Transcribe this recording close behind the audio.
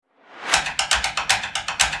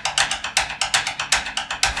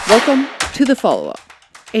Welcome to The Follow-Up,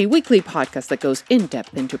 a weekly podcast that goes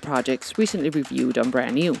in-depth into projects recently reviewed on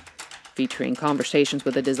Brand New, featuring conversations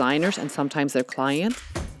with the designers and sometimes their clients,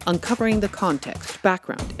 uncovering the context,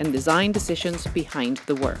 background, and design decisions behind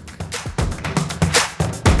the work.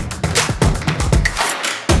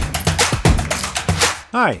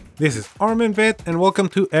 Hi, this is Armin Witt and welcome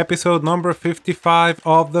to episode number 55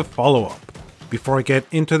 of The Follow-Up. Before I get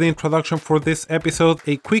into the introduction for this episode,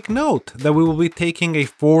 a quick note that we will be taking a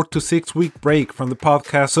 4 to 6 week break from the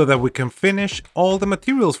podcast so that we can finish all the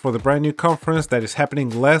materials for the brand new conference that is happening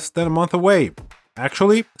less than a month away.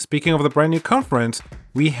 Actually, speaking of the brand new conference,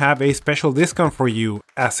 we have a special discount for you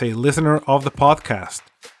as a listener of the podcast.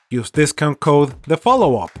 Use discount code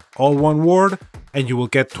TheFollowUp, all one word, and you will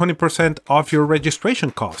get 20% off your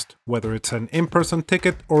registration cost, whether it's an in-person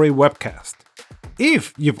ticket or a webcast.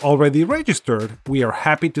 If you've already registered, we are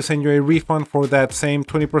happy to send you a refund for that same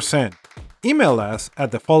 20%. Email us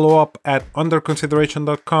at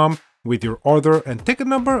thefollowup@underconsideration.com with your order and ticket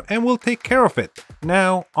number and we'll take care of it.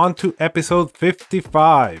 Now, on to episode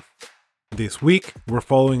 55. This week, we're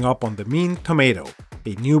following up on the Mean Tomato,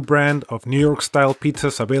 a new brand of New York-style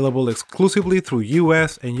pizzas available exclusively through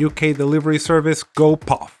US and UK delivery service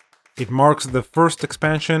GoPuff. It marks the first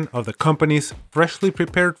expansion of the company's freshly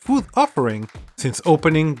prepared food offering since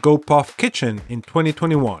opening GoPuff Kitchen in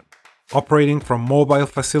 2021. Operating from mobile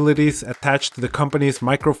facilities attached to the company's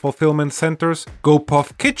micro-fulfillment centers,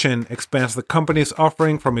 GoPuff Kitchen expands the company's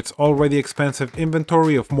offering from its already expansive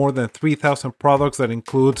inventory of more than 3,000 products that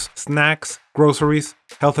includes snacks, groceries,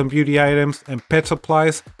 health and beauty items, and pet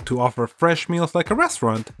supplies to offer fresh meals like a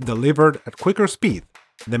restaurant delivered at quicker speed.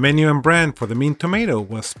 The menu and brand for the Mean Tomato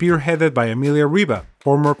was spearheaded by Amelia Riva,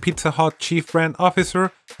 former Pizza Hut Chief Brand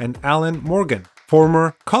Officer, and Alan Morgan,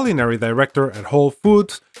 former Culinary Director at Whole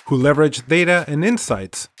Foods, who leveraged data and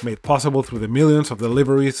insights made possible through the millions of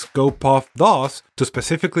deliveries GoPuff does to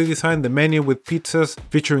specifically design the menu with pizzas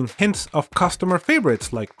featuring hints of customer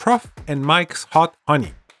favorites like Truff and Mike's Hot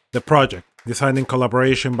Honey. The project, designed in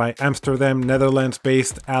collaboration by Amsterdam,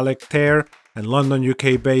 Netherlands-based Alec Ter and London,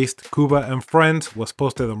 UK-based Cuba and Friends, was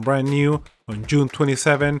posted on Brand New on June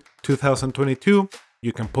 27, 2022.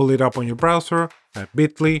 You can pull it up on your browser at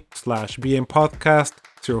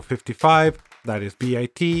bit.ly/bmpodcast055, that is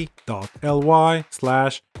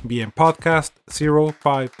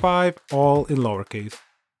bit.ly/bmpodcast055, all in lowercase.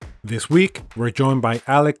 This week, we're joined by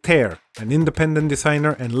Alec Ter, an independent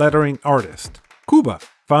designer and lettering artist, Cuba,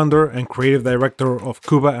 founder and creative director of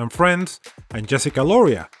Cuba and Friends, and Jessica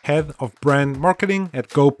Loria, head of brand marketing at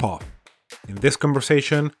GoPuff. In this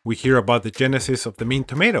conversation, we hear about the genesis of the Mean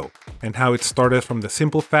Tomato and how it started from the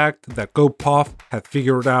simple fact that GoPuff had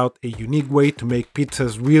figured out a unique way to make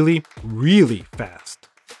pizzas really, really fast.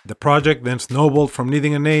 The project then snowballed from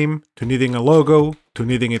needing a name, to needing a logo, to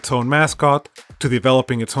needing its own mascot, to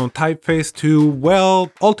developing its own typeface, to, well,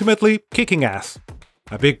 ultimately kicking ass.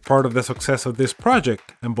 A big part of the success of this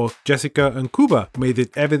project, and both Jessica and Cuba made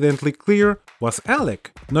it evidently clear, was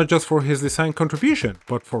Alec, not just for his design contribution,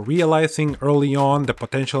 but for realizing early on the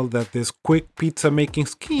potential that this quick pizza making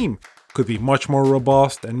scheme could be much more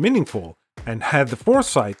robust and meaningful, and had the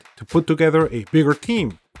foresight to put together a bigger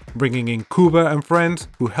team, bringing in Cuba and Friends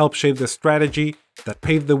who helped shape the strategy that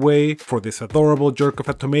paved the way for this adorable jerk of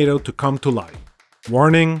a tomato to come to life.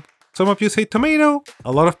 Warning: some of you say tomato,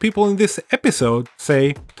 a lot of people in this episode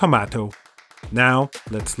say tomato. Now,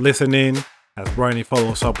 let's listen in as Bryony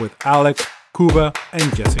follows up with Alec, Cuba,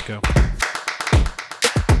 and Jessica.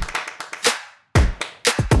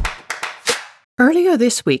 Earlier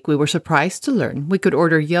this week, we were surprised to learn we could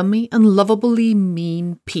order yummy and lovably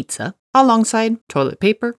mean pizza alongside toilet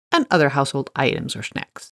paper and other household items or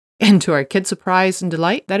snacks. And to our kids' surprise and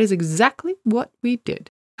delight, that is exactly what we did.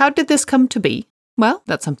 How did this come to be? Well,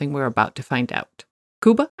 that's something we're about to find out.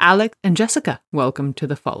 Cuba, Alec, and Jessica, welcome to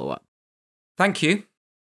The Follow-Up. Thank you.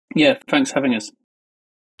 Yeah, thanks for having us.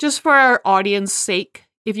 Just for our audience's sake,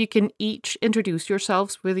 if you can each introduce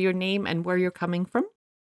yourselves with your name and where you're coming from.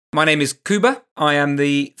 My name is Cuba. I am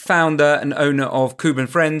the founder and owner of Cuba and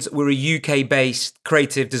Friends. We're a UK-based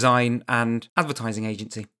creative design and advertising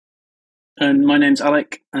agency. And my name's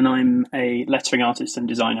Alec, and I'm a lettering artist and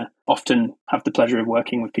designer. Often have the pleasure of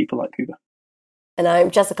working with people like Cuba. And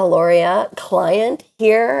I'm Jessica Loria, client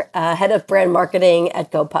here, head of brand marketing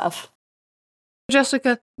at GoPuff.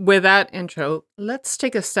 Jessica, with that intro, let's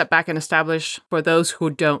take a step back and establish, for those who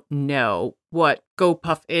don't know, what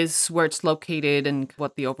GoPuff is, where it's located, and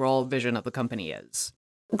what the overall vision of the company is.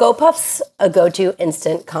 GoPuff's a go-to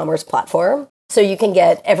instant commerce platform. So you can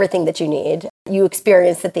get everything that you need You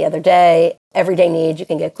experienced it the other day. Everyday needs, you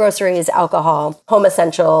can get groceries, alcohol, home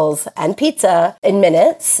essentials, and pizza in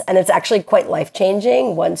minutes. And it's actually quite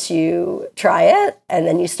life-changing once you try it and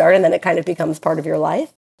then you start and then it kind of becomes part of your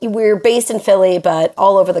life. We're based in Philly, but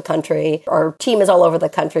all over the country. Our team is all over the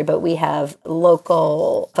country, but we have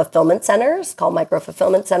local fulfillment centers called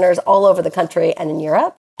micro-fulfillment centers all over the country and in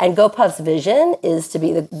Europe. And GoPuff's vision is to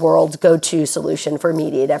be the world's go-to solution for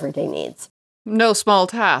immediate everyday needs. No small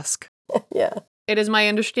task. Yeah. It is my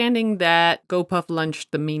understanding that GoPuff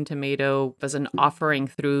launched the Mean Tomato as an offering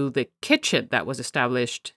through the kitchen that was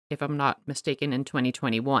established, if I'm not mistaken, in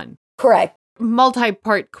 2021. Correct.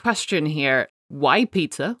 Multi-part question here. Why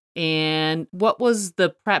pizza? And what was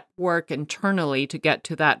the prep work internally to get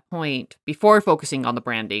to that point before focusing on the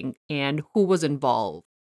branding? And who was involved?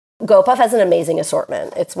 GoPuff has an amazing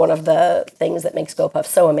assortment. It's one of the things that makes GoPuff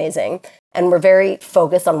so amazing. And we're very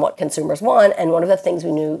focused on what consumers want. And one of the things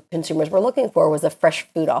we knew consumers were looking for was a fresh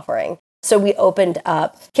food offering. So we opened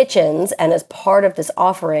up kitchens. And as part of this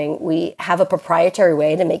offering, we have a proprietary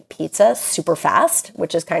way to make pizza super fast,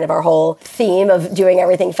 which is kind of our whole theme of doing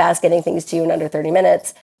everything fast, getting things to you in under 30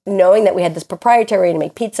 minutes. Knowing that we had this proprietary way to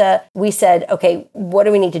make pizza, we said, okay, what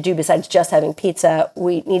do we need to do besides just having pizza?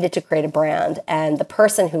 We needed to create a brand. And the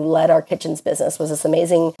person who led our kitchens business was this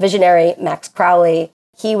amazing visionary, Max Crowley.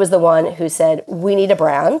 He was the one who said, we need a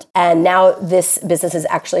brand. And now this business is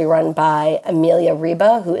actually run by Amelia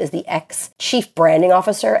Reba, who is the ex-chief branding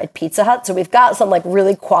officer at Pizza Hut. So we've got some like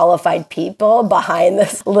really qualified people behind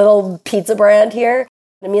this little pizza brand here.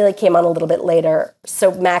 Amelia came on a little bit later.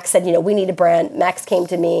 So Max said, we need a brand. Max came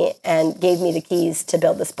to me and gave me the keys to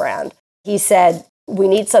build this brand. He said, we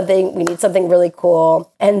need something really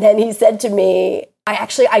cool. And then he said to me,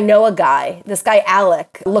 I know a guy, this guy,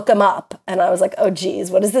 Alec, look him up. And I was like, oh,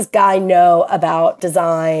 geez, what does this guy know about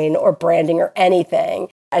design or branding or anything?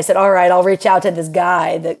 I said, all right, I'll reach out to this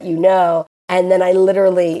guy that you know. And then I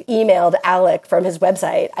literally emailed Alec from his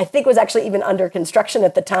website. I think it was actually even under construction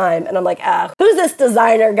at the time. And I'm like, who's this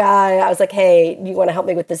designer guy? I was like, hey, do you want to help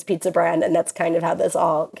me with this pizza brand? And that's kind of how this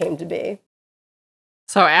all came to be.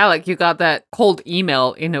 So, Alec, you got that cold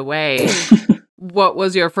email in a way. What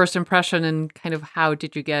was your first impression and kind of how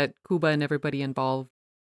did you get Kuba and everybody involved?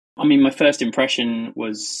 I mean, my first impression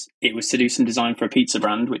was it was to do some design for a pizza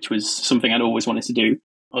brand, which was something I'd always wanted to do.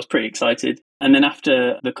 I was pretty excited. And then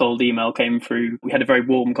after the cold email came through, we had a very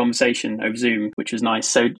warm conversation over Zoom, which was nice.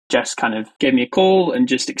 So Jess kind of gave me a call and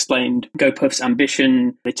just explained GoPuff's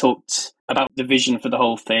ambition. They talked about the vision for the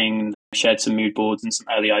whole thing, shared some mood boards and some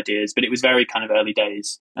early ideas, but it was very kind of early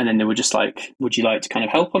days. And then they were just like, would you like to kind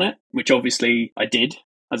of help on it? Which obviously I did.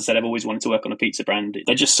 As I said, I've always wanted to work on a pizza brand.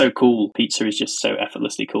 They're just so cool. Pizza is just so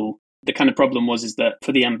effortlessly cool. The kind of problem is that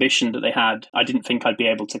for the ambition that they had, I didn't think I'd be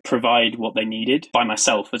able to provide what they needed by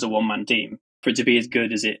myself as a one-man team for it to be as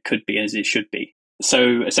good as it could be, as it should be.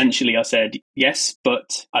 So essentially I said, yes,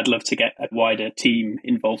 but I'd love to get a wider team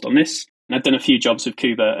involved on this. And I've done a few jobs with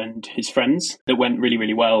Kuba and his friends that went really,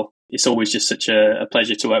 really well. It's always just such a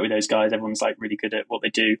pleasure to work with those guys. Everyone's like really good at what they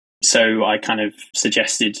do. So I kind of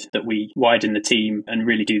suggested that we widen the team and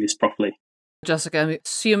really do this properly. Jessica, I'm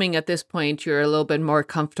assuming at this point you're a little bit more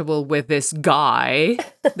comfortable with this guy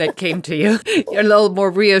that came to you. You're a little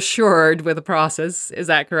more reassured with the process. Is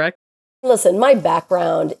that correct? Listen, my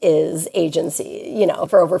background is agency,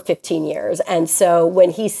 for over 15 years. And so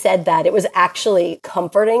when he said that, it was actually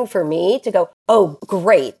comforting for me to go, oh,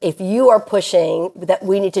 great. If you are pushing that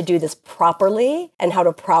we need to do this properly and how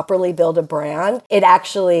to properly build a brand, it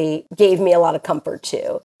actually gave me a lot of comfort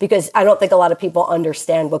too. Because I don't think a lot of people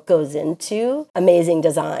understand what goes into amazing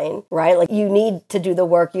design, right? Like you need to do the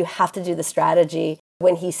work, you have to do the strategy.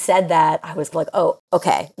 When he said that, I was like, oh,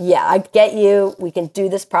 okay, yeah, I get you. We can do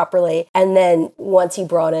this properly. And then once he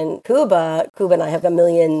brought in Kuba and I have a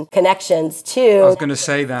million connections too. I was going to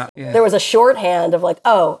say that. Yeah. There was a shorthand of like,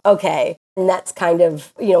 oh, okay. And that's kind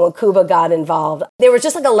of, when Kuba got involved, there was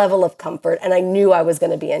just like a level of comfort and I knew I was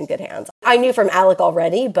going to be in good hands. I knew from Alec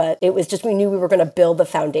already, but it was just, we knew we were going to build the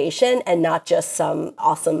foundation and not just some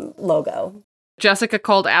awesome logo. Jessica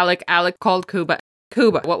called Alec, Alec called Kuba.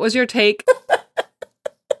 Kuba, what was your take?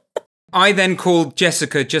 I then called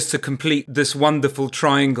Jessica just to complete this wonderful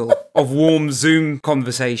triangle of warm Zoom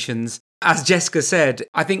conversations. As Jessica said,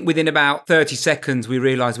 I think within about 30 seconds, we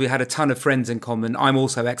realised we had a ton of friends in common. I'm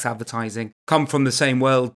also ex-advertising, come from the same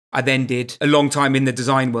world. I then did a long time in the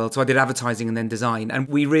design world. So I did advertising and then design. And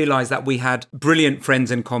we realised that we had brilliant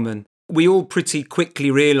friends in common. We all pretty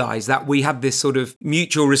quickly realised that we had this sort of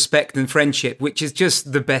mutual respect and friendship, which is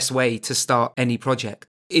just the best way to start any project.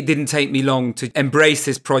 It didn't take me long to embrace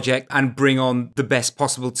this project and bring on the best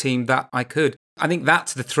possible team that I could. I think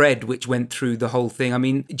that's the thread which went through the whole thing. I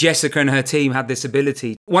mean, Jessica and her team had this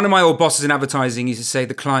ability. One of my old bosses in advertising used to say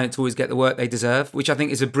the clients always get the work they deserve, which I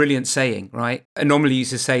think is a brilliant saying, right? Anomaly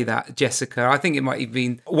used to say that, Jessica. I think it might have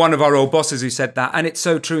been one of our old bosses who said that. And it's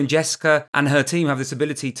so true. And Jessica and her team have this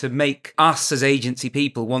ability to make us as agency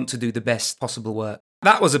people want to do the best possible work.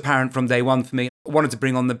 That was apparent from day one for me. I wanted to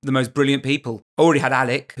bring on the most brilliant people. I already had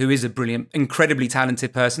Alec, who is a brilliant, incredibly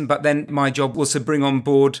talented person, but then my job was to bring on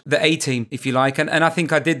board the A-team, if you like. And I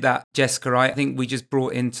think I did that, Jessica. I think we just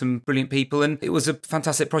brought in some brilliant people and it was a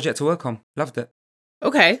fantastic project to work on. Loved it.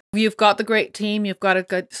 Okay, you've got the great team, you've got a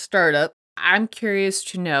good startup. I'm curious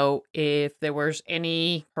to know if there was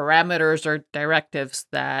any parameters or directives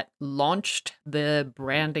that launched the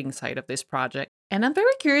branding side of this project. And I'm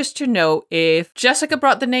very curious to know if Jessica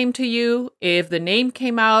brought the name to you, if the name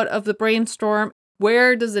came out of the brainstorm,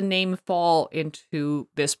 where does the name fall into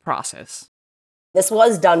this process? This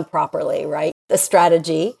was done properly, right? The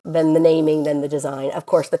strategy, then the naming, then the design. Of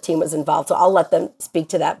course, the team was involved, so I'll let them speak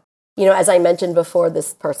to that. You know, as I mentioned before,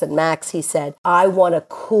 this person, Max, he said, I want a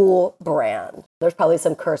cool brand. There's probably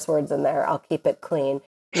some curse words in there. I'll keep it clean.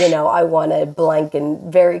 You know, I want a blank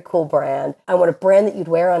and very cool brand. I want a brand that you'd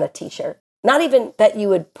wear on a t-shirt. Not even that you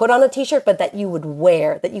would put on a t-shirt, but that you would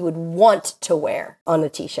wear, that you would want to wear on a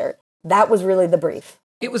t-shirt. That was really the brief.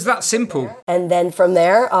 It was that simple. And then from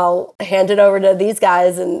there, I'll hand it over to these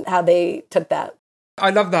guys and how they took that. I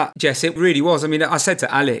love that, Jess. It really was. I mean, I said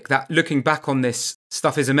to Alec that looking back on this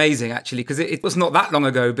stuff is amazing, actually, because it was not that long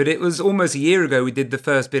ago, but it was almost a year ago we did the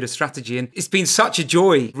first bit of strategy. And it's been such a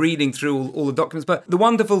joy reading through all the documents. But the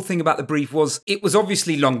wonderful thing about the brief was it was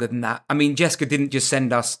obviously longer than that. I mean, Jessica didn't just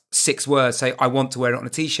send us 6 words, say, I want to wear it on a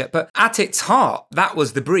t-shirt. But at its heart, that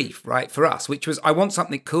was the brief, right, for us, which was, I want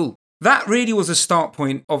something cool. That really was a start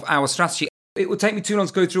point of our strategy. It would take me too long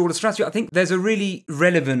to go through all the strategy. I think there's a really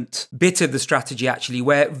relevant bit of the strategy, actually,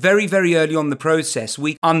 where very, very early on in the process,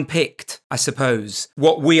 we unpicked, I suppose,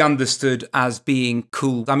 what we understood as being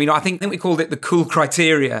cool. I mean, I think we called it the cool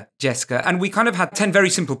criteria, Jessica. And we kind of had 10 very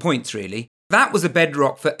simple points, really. That was a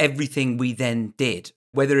bedrock for everything we then did.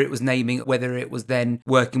 Whether it was naming, whether it was then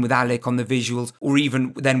working with Alec on the visuals, or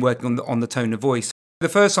even then working on the tone of voice. The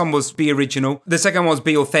first one was be original. The second one was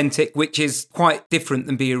be authentic, which is quite different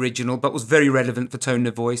than be original, but was very relevant for tone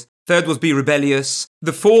of voice. Third was be rebellious.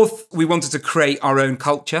 The fourth, we wanted to create our own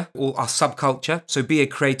culture or our subculture. So be a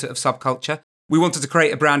creator of subculture. We wanted to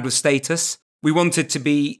create a brand with status. We wanted to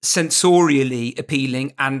be sensorially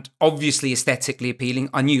appealing and obviously aesthetically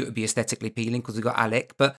appealing. I knew it would be aesthetically appealing because we got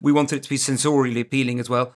Alec, but we wanted it to be sensorially appealing as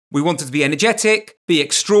well. We wanted to be energetic, be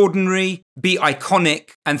extraordinary, be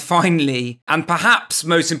iconic, and finally, and perhaps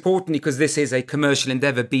most importantly, because this is a commercial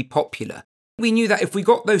endeavor, be popular. We knew that if we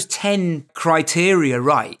got those 10 criteria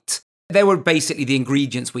right, they were basically the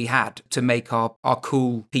ingredients we had to make our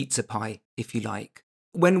cool pizza pie, if you like.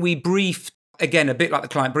 When we briefed, again, a bit like the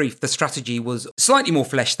client brief, the strategy was slightly more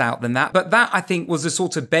fleshed out than that. But that, I think, was the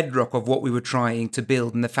sort of bedrock of what we were trying to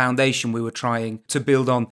build and the foundation we were trying to build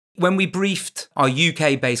on. When we briefed our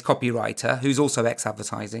UK-based copywriter, who's also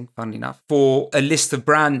ex-advertising, funnily enough, for a list of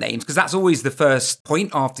brand names, because that's always the first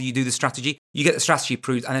point after you do the strategy. You get the strategy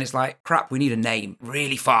approved, and then it's like, crap, we need a name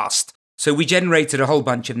really fast. So we generated a whole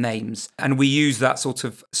bunch of names, and we used that sort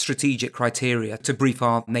of strategic criteria to brief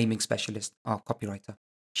our naming specialist, our copywriter.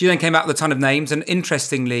 She then came out with a ton of names, and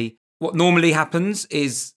interestingly, what normally happens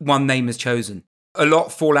is one name is chosen. A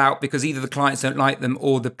lot fall out because either the clients don't like them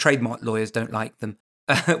or the trademark lawyers don't like them.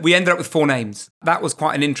 We ended up with 4 names. That was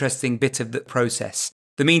quite an interesting bit of the process.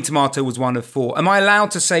 The Mean Tomato was one of 4. Am I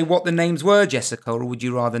allowed to say what the names were, Jessica, or would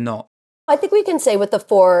you rather not? I think we can say what the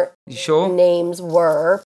 4 names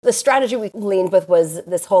were. The strategy we leaned with was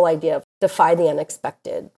this whole idea of defy the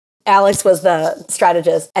unexpected. Alex was the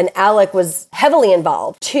strategist, and Alec was heavily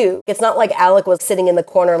involved too. It's not like Alec was sitting in the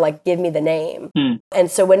corner like, give me the name.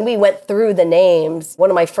 And so when we went through the names,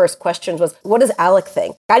 one of my first questions was, what does Alec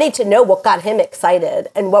think? I need to know what got him excited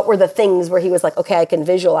and what were the things where he was like, okay, I can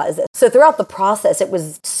visualize it. So throughout the process, it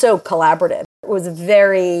was so collaborative. It was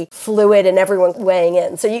very fluid and everyone weighing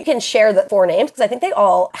in. So you can share the 4 names because I think they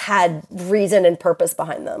all had reason and purpose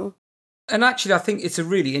behind them. And actually, I think it's a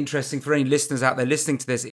really interesting, for any listeners out there listening to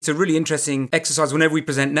this, it's a really interesting exercise. Whenever we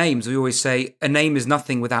present names, we always say a name is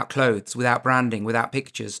nothing without clothes, without branding, without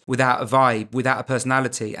pictures, without a vibe, without a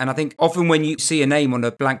personality. And I think often when you see a name on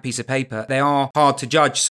a blank piece of paper, they are hard to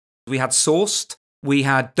judge. We had Sourced, we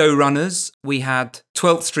had Dough Runners, we had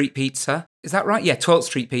 12th Street Pizza. Is that right? Yeah, 12th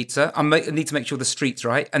Street Pizza. I need to make sure the street's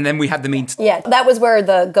right. And then we had the Mean... Yeah, that was where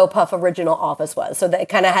the GoPuff original office was. So they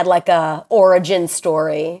kind of had like a origin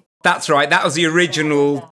story. That's right. That was the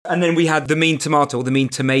original. And then we had the Mean Tomato, or the Mean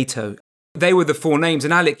Tomato. They were the 4 names.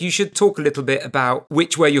 And Alec, you should talk a little bit about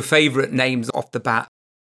which were your favourite names off the bat.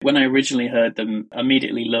 When I originally heard them, I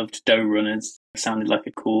immediately loved Dough Runners. It sounded like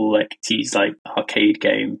a cool, arcade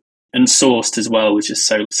game. And Sourced as well was just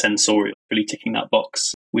so sensorial, really ticking that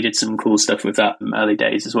box. We did some cool stuff with that in early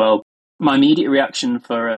days as well. My immediate reaction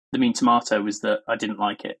for the Mean Tomato was that I didn't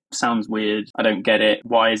like it. Sounds weird. I don't get it.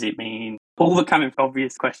 Why is it mean? All the kind of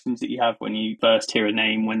obvious questions that you have when you first hear a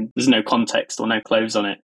name when there's no context or no clothes on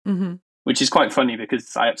it. Mm-hmm. Which is quite funny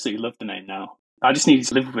because I absolutely love the name now. I just needed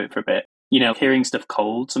to live with it for a bit. Hearing stuff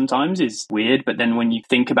cold sometimes is weird, but then when you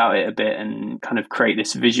think about it a bit and kind of create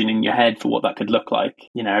this vision in your head for what that could look like,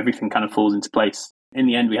 everything kind of falls into place. In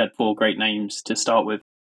the end, we had 4 great names to start with.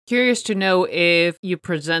 Curious to know if you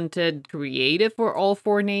presented creative for all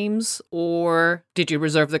 4 names, or did you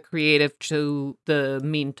reserve the creative to the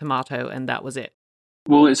Mean Tomato and that was it?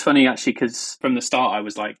 Well, it's funny actually, because from the start I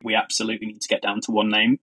was like, we absolutely need to get down to one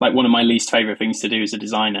name. Like one of my least favorite things to do as a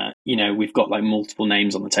designer, we've got like multiple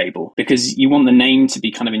names on the table because you want the name to be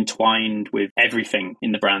kind of entwined with everything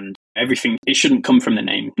in the brand. Everything, it shouldn't come from the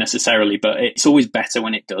name necessarily, but it's always better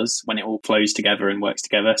when it does, when it all flows together and works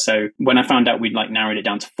together. So when I found out we'd narrowed it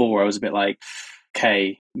down to 4, I was a bit like,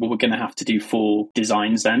 okay, well, we're going to have to do 4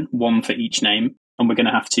 designs then, 1 for each name. And we're going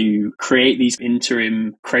to have to create these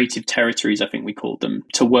interim creative territories, I think we called them,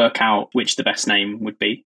 to work out which the best name would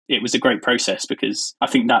be. It was a great process because I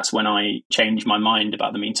think that's when I changed my mind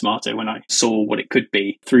about the Mean Tomato, when I saw what it could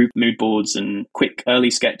be through mood boards and quick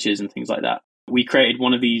early sketches and things like that. We created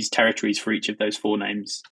one of these territories for each of those 4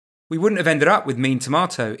 names. We wouldn't have ended up with Mean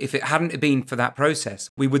Tomato if it hadn't been for that process.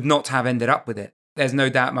 We would not have ended up with it. There's no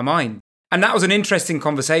doubt in my mind. And that was an interesting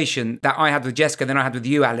conversation that I had with Jessica, then I had with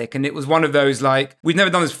you, Alec. And it was one of those we've never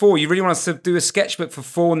done this before. You really want us to do a sketchbook for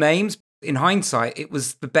 4 names? In hindsight, it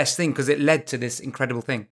was the best thing because it led to this incredible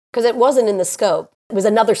thing. Because it wasn't in the scope. It was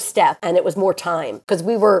another step and it was more time because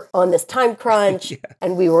we were on this time crunch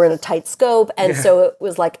and we were in a tight scope. And so it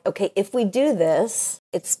was like, okay, if we do this,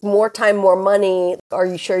 it's more time, more money. Are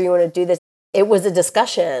you sure you want to do this? It was a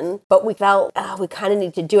discussion, but we felt we kind of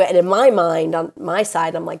need to do it. And in my mind, on my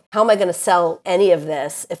side, I'm like, how am I going to sell any of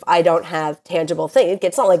this if I don't have tangible things?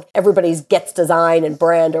 It's not like everybody's gets design and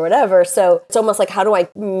brand or whatever. So it's almost like, how do I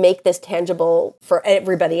make this tangible for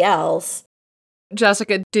everybody else?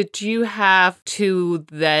 Jessica, did you have to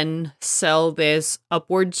then sell this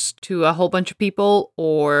upwards to a whole bunch of people,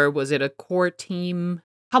 or was it a core team?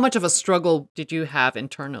 How much of a struggle did you have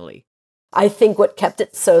internally? I think what kept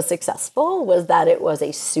it so successful was that it was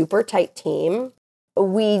a super tight team.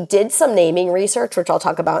 We did some naming research, which I'll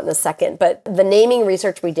talk about in a second, but the naming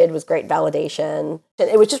research we did was great validation. And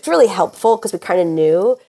it was just really helpful because we kind of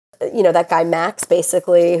knew, that guy Max,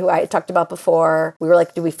 basically, who I talked about before. We were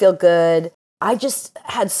like, do we feel good? I just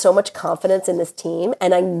had so much confidence in this team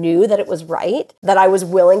and I knew that it was right, that I was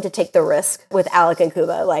willing to take the risk with Alec and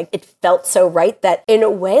Kuba. It felt so right that in a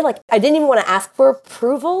way, I didn't even want to ask for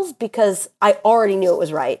approvals because I already knew it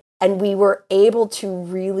was right. And we were able to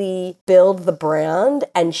really build the brand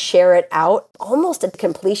and share it out almost at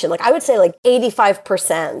completion. I would say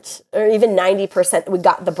 85% or even 90%, we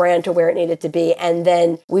got the brand to where it needed to be. And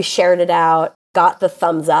then we shared it out, got the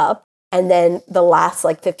thumbs up. And then the last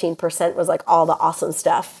 15% was all the awesome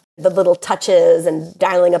stuff, the little touches and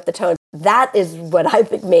dialing up the tone. That is what I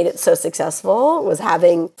think made it so successful, was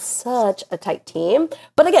having such a tight team.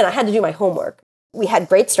 But again, I had to do my homework. We had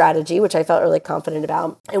great strategy, which I felt really confident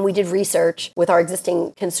about. And we did research with our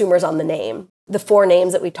existing consumers on the name. The 4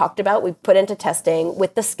 names that we talked about, we put into testing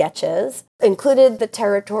with the sketches, included the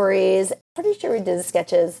territories. Pretty sure we did the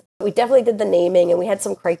sketches. We definitely did the naming and we had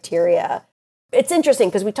some criteria. It's interesting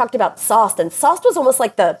because we talked about Sauced, and Sauced was almost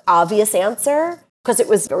like the obvious answer because it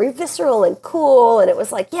was very visceral and cool, and it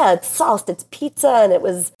was it's sauced, it's pizza, and it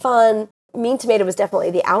was fun. Mean Tomato was definitely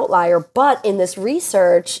the outlier, but in this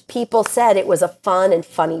research, people said it was a fun and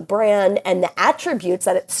funny brand, and the attributes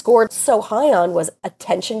that it scored so high on was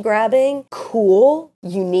attention-grabbing, cool,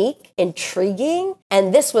 unique, intriguing,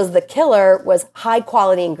 and this was the killer, was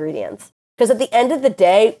high-quality ingredients. Because at the end of the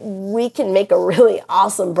day, we can make a really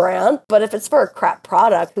awesome brand, but if it's for a crap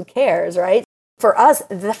product, who cares, right? For us,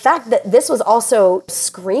 the fact that this was also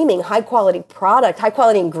screaming high-quality product,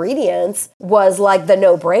 high-quality ingredients was the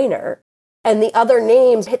no-brainer. And the other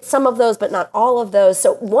names hit some of those, but not all of those.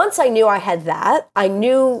 So once I knew I had that, I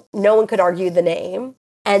knew no one could argue the name.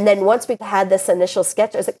 And then once we had this initial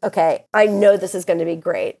sketch, I was like, okay, I know this is going to be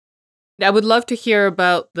great. I would love to hear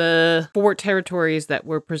about the 4 territories that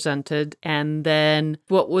were presented, and then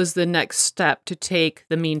what was the next step to take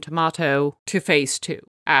the Mean Tomato to phase 2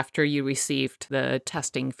 after you received the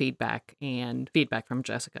testing feedback and feedback from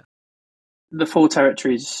Jessica? The four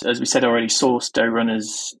territories, as we said already, sourced Dough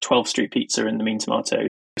Runner's 12th Street Pizza and the Mean Tomato.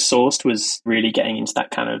 Sourced was really getting into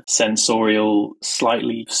that kind of sensorial,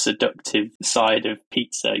 slightly seductive side of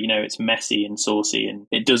pizza. You know, it's messy and saucy and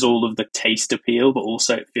it does all of the taste appeal, but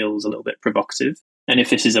also it feels a little bit provocative. And if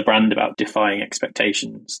this is a brand about defying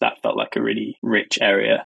expectations, that felt like a really rich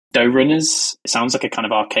area. Dough Runners, it sounds like a kind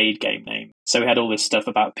of arcade game name. So we had all this stuff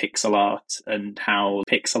about pixel art and how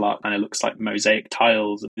pixel art kind of looks like mosaic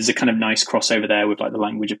tiles. There's a kind of nice crossover there with like the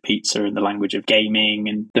language of pizza and the language of gaming,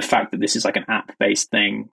 and the fact that this is like an app-based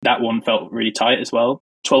thing. That one felt really tight as well.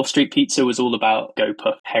 12th Street Pizza was all about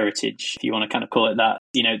GoPuff heritage, if you want to kind of call it that.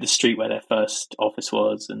 You know, the street where their first office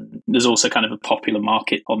was. And there's also kind of a popular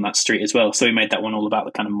market on that street as well. So we made that one all about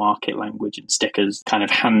the kind of market language and stickers, kind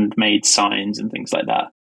of handmade signs and things like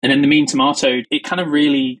that. And then the Mean Tomato, it kind of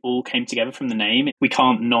really all came together from the name. We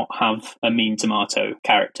can't not have a Mean Tomato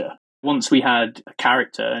character. Once we had a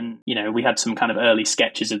character and, you know, we had some kind of early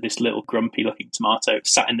sketches of this little grumpy looking tomato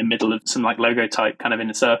sat in the middle of some like logotype kind of in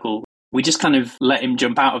a circle. We just kind of let him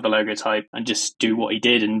jump out of the logotype and just do what he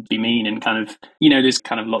did and be mean and kind of, you know, there's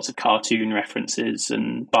kind of lots of cartoon references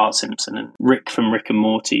and Bart Simpson and Rick from Rick and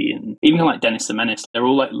Morty and even like Dennis the Menace. They're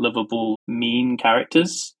all like lovable, mean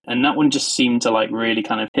characters. And that one just seemed to like really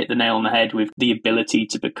kind of hit the nail on the head with the ability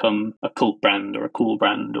to become a cult brand or a cool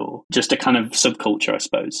brand or just a kind of subculture, I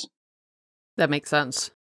suppose. That makes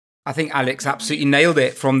sense. I think Alex absolutely nailed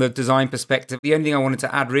it from the design perspective. The only thing I wanted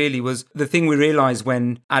to add really was the thing we realised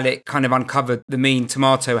when Alex kind of uncovered the Mean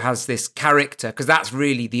Tomato has this character, because that's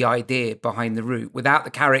really the idea behind the route. Without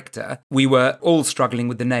the character, we were all struggling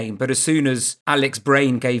with the name. But as soon as Alex's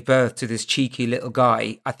brain gave birth to this cheeky little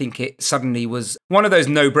guy, I think it suddenly was one of those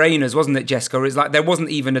no-brainers, wasn't it, Jessica? It's like there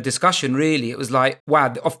wasn't even a discussion really. It was like,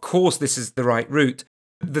 wow, of course this is the right route.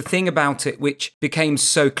 The thing about it which became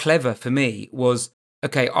so clever for me was,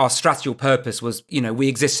 okay, our strategical purpose was, you know, we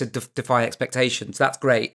existed to defy expectations. That's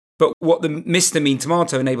great. But what the Mr. Mean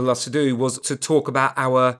Tomato enabled us to do was to talk about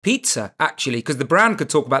our pizza, actually, because the brand could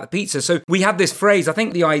talk about the pizza. So we had this phrase, I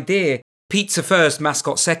think the idea, pizza first,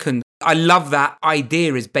 mascot second. I love that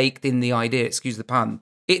idea is baked in the idea, excuse the pun.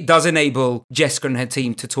 It does enable Jessica and her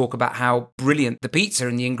team to talk about how brilliant the pizza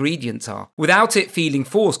and the ingredients are without it feeling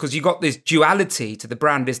forced, because you got this duality to the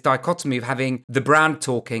brand, this dichotomy of having the brand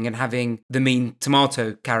talking and having the Mean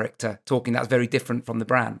Tomato character talking. That's very different from the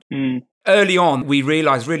brand. Early on, we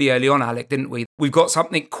realised really early on, Alec, didn't we? We've got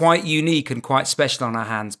something quite unique and quite special on our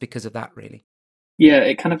hands because of that, really. Yeah,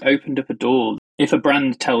 it kind of opened up a door. If a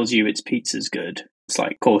brand tells you its pizza's good, it's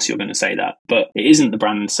like, of course you're going to say that. But it isn't the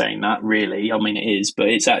brand saying that, really. I mean, it is, but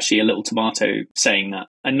it's actually a little tomato saying that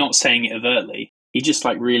and not saying it overtly. He just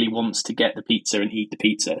like really wants to get the pizza and eat the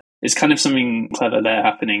pizza. There's kind of something clever there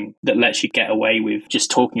happening that lets you get away with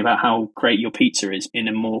just talking about how great your pizza is in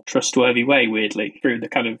a more trustworthy way, weirdly, through the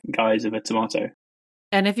kind of guise of a tomato.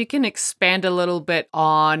 And if you can expand a little bit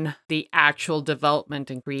on the actual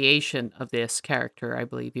development and creation of this character, I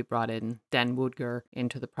believe you brought in Dan Woodger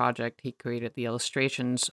into the project. He created the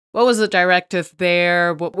illustrations. What was the directive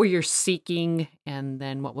there? What were you seeking? And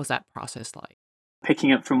then what was that process like?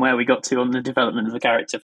 Picking up from where we got to on the development of the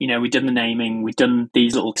character, you know, we'd done the naming, we'd done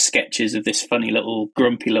these little sketches of this funny little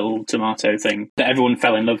grumpy little tomato thing that everyone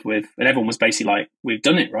fell in love with. And everyone was basically like, we've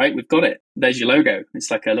done it, right? We've got it. There's your logo.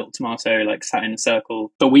 It's like a little tomato, like sat in a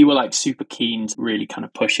circle. But we were like super keen to really kind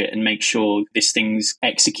of push it and make sure this thing's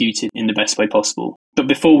executed in the best way possible. But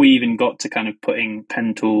before we even got to kind of putting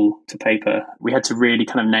pen tool to paper, we had to really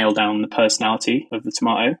kind of nail down the personality of the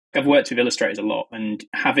tomato. I've worked with illustrators a lot, and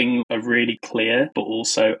having a really clear but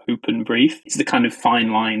also open brief is the kind of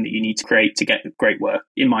fine line that you need to create to get great work,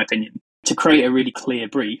 in my opinion. To create a really clear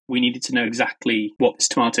brief, we needed to know exactly what this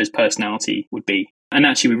tomato's personality would be. And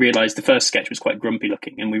actually, we realised the first sketch was quite grumpy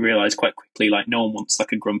looking, and we realised quite quickly, like, no one wants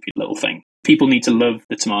like a grumpy little thing. People need to love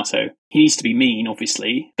the tomato. He needs to be mean,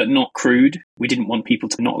 obviously, but not crude. We didn't want people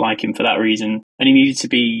to not like him for that reason. And he needed to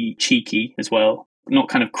be cheeky as well, not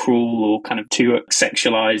kind of cruel or kind of too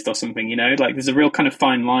sexualized or something, you know? Like, there's a real kind of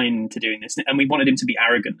fine line to doing this. And we wanted him to be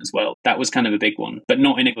arrogant as well. That was kind of a big one, but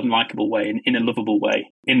not in an unlikable way, in a lovable way,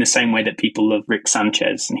 in the same way that people love Rick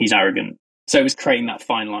Sanchez and he's arrogant. So it was creating that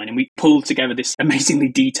fine line, and we pulled together this amazingly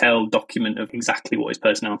detailed document of exactly what his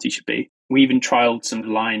personality should be. We even trialed some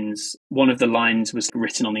lines. One of the lines was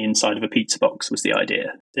written on the inside of a pizza box, was the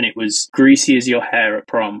idea. And it was, greasy as your hair at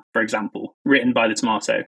prom, for example, written by the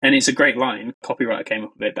tomato. And it's a great line. Copywriter came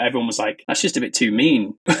up with it, but everyone was like, that's just a bit too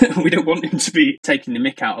mean. We don't want him to be taking the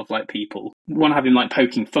mick out of like people. We want to have him like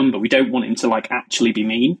poking fun, but we don't want him to like actually be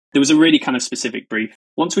mean. There was a really kind of specific brief.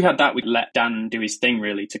 Once we had that, we let Dan do his thing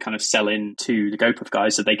really to kind of sell in to the GoPuff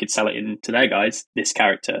guys so they could sell it in to their guys, this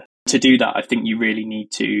character. To do that, I think you really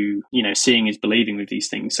need to, seeing is believing with these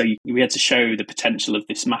things. So we had to show the potential of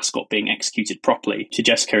this mascot being executed properly to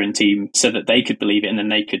Jessica and team so that they could believe it and then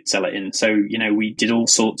they could sell it in. So, we did all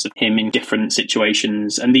sorts of him in different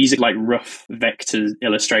situations. And these are like rough vector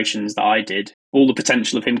illustrations that I did. All the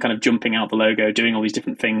potential of him kind of jumping out the logo, doing all these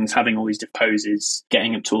different things, having all these different poses,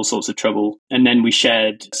 getting up to all sorts of trouble. And then we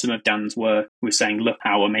shared some of Dan's work. We were saying, look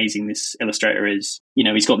how amazing this illustrator is.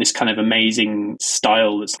 He's got this kind of amazing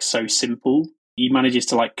style that's so simple. He manages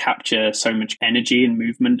to capture so much energy and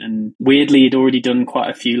movement. And weirdly, he'd already done quite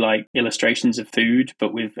a few illustrations of food,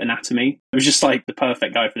 but with anatomy. It was just the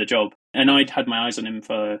perfect guy for the job. And I'd had my eyes on him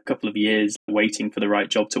for a couple of years, waiting for the right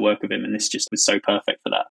job to work with him. And this just was so perfect for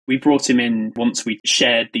that. We brought him in once we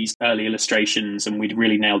shared these early illustrations and we'd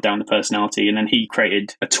really nailed down the personality. And then he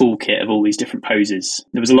created a toolkit of all these different poses.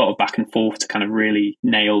 There was a lot of back and forth to kind of really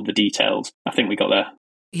nail the details. I think we got there.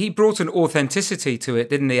 He brought an authenticity to it,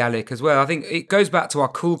 didn't he, Alec, as well? I think it goes back to our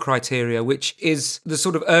cool criteria, which is the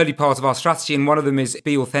sort of early part of our strategy, and one of them is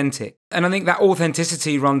be authentic. And I think that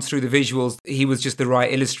authenticity runs through the visuals. He was just the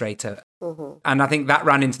right illustrator. Mm-hmm. And I think that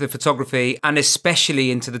ran into the photography and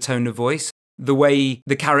especially into the tone of voice. The way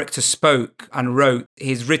the character spoke and wrote,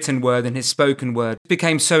 his written word and his spoken word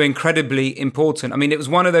became so incredibly important. I mean, it was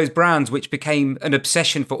one of those brands which became an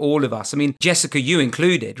obsession for all of us. I mean, Jessica, you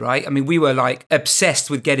included, right? I mean, we were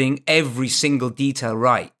obsessed with getting every single detail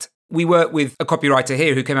right. We work with a copywriter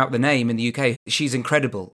here who came out with the name in the UK. She's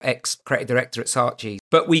incredible, ex-creative director at Saatchi.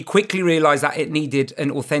 But we quickly realised that it needed an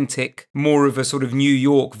authentic, more of a sort of New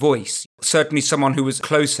York voice. Certainly someone who was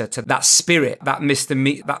closer to that spirit, that Mr.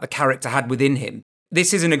 Me that the character had within him.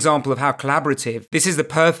 This is an example of how collaborative. This is the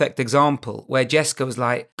perfect example where Jessica was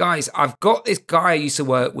like, guys, I've got this guy I used to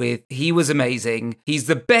work with. He was amazing. He's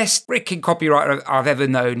the best freaking copywriter I've ever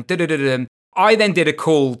known. I then did a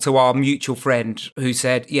call to our mutual friend who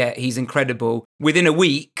said, yeah, he's incredible. Within a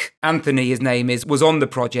week, Anthony, his name is, was on the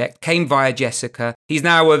project, came via Jessica. He's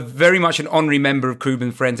now very much an honorary member of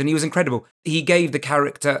Krugman Friends, and he was incredible. He gave the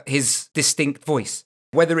character his distinct voice.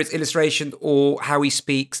 Whether it's illustration or how he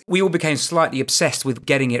speaks, we all became slightly obsessed with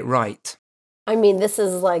getting it right. I mean, this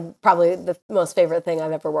is probably the most favorite thing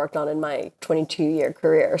I've ever worked on in my 22-year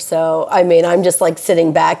career. So, I mean, I'm just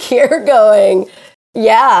sitting back here going,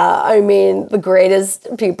 yeah, I mean, the greatest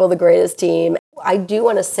people, the greatest team. I do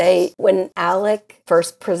want to say when Alec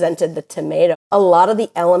first presented the tomato, a lot of the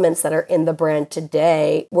elements that are in the brand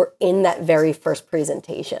today were in that very first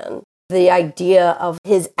presentation. The idea of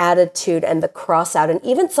his attitude and the cross out, and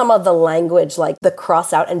even some of the language like the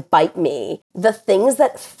cross out and bite me, the things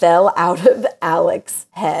that fell out of Alec's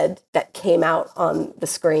head that came out on the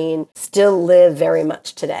screen still live very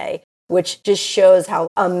much today, which just shows how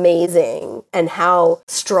amazing and how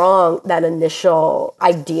strong that initial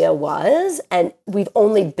idea was. And we've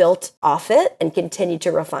only built off it and continued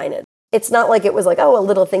to refine it. It's not like it was a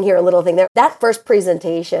little thing here, a little thing there. That first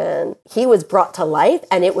presentation, he was brought to life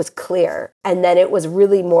and it was clear. And then it was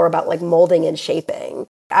really more about molding and shaping.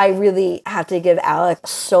 I really have to give Alec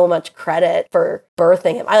so much credit for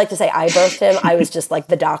birthing him. I like to say I birthed him. I was just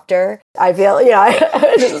the doctor. I feel,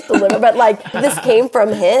 I just deliver, but this came from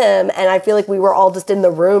him. And I feel we were all just in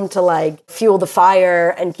the room to fuel the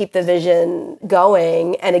fire and keep the vision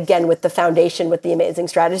going. And again, with the foundation, with the amazing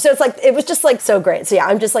strategy. So it's it was just so great. So yeah,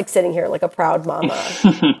 I'm just sitting here like a proud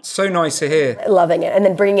mama. So nice to hear. Loving it. And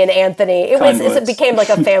then bringing in Anthony. It became a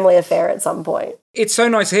family affair at some point. It's so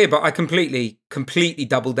nice to hear, but I completely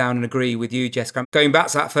double down and agree with you, Jessica. Going back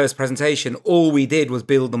to that first presentation, all we did was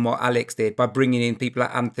build on what Alex did by bringing in people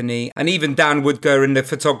like Anthony and even Dan Woodger and the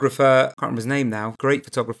photographer, I can't remember his name now, great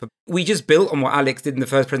photographer. We just built on what Alex did in the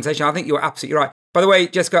first presentation. I think you're absolutely right. By the way,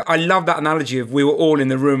 Jessica, I love that analogy of we were all in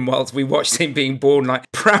the room whilst we watched him being born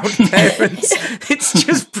proud parents. It's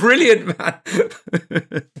just brilliant, man.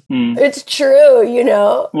 It's true,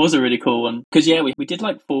 It was a really cool one. Because, yeah, we did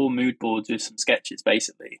 4 mood boards with some sketches,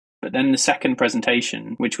 basically. But then the second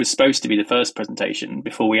presentation, which was supposed to be the first presentation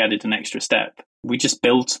before we added an extra step, we just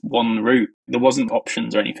built one route. There wasn't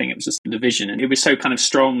options or anything. It was just the vision. And it was so kind of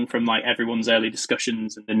strong from everyone's early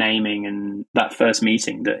discussions and the naming and that first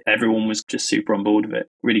meeting that everyone was just super on board with it.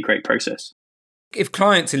 Really great process. If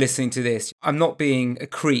clients are listening to this, I'm not being a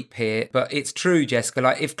creep here, but it's true,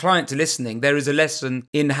 Jessica. If clients are listening, there is a lesson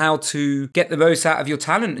in how to get the most out of your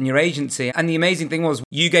talent and your agency. And the amazing thing was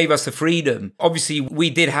you gave us the freedom. Obviously, we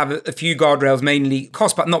did have a few guardrails, mainly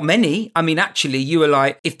cost, but not many. I mean, actually, you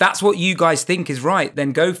were if that's what you guys think is right,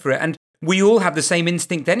 then go for it. And we all have the same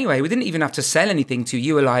instinct anyway. We didn't even have to sell anything to you.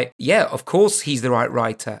 You were yeah, of course he's the right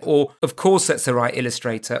writer, or of course that's the right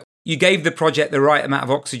illustrator. You gave the project the right amount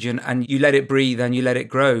of oxygen and you let it breathe and you let it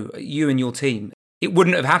grow, you and your team. It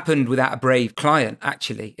wouldn't have happened without a brave client,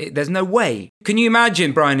 actually. There's no way. Can you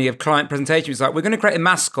imagine, Bryony, of client presentation? It's like, we're going to create a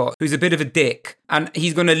mascot who's a bit of a dick, and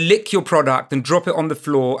he's going to lick your product and drop it on the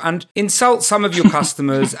floor and insult some of your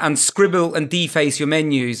customers and scribble and deface your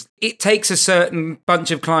menus. It takes a certain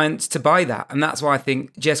bunch of clients to buy that. And that's why I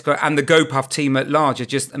think Jessica and the GoPuff team at large are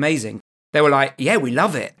just amazing. They were like, yeah, we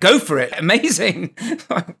love it. Go for it. Amazing.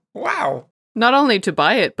 Wow. Not only to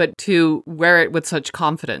buy it, but to wear it with such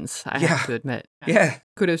confidence, I have to admit. Yeah.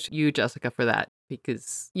 Kudos to you, Jessica, for that.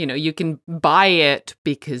 Because, you can buy it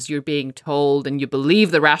because you're being told and you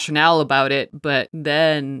believe the rationale about it, but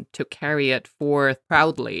then to carry it forth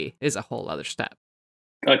proudly is a whole other step.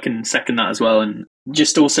 I can second that as well. And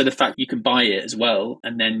just also the fact you can buy it as well,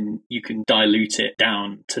 and then you can dilute it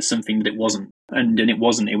down to something that it wasn't. And it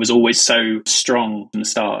wasn't. It was always so strong from the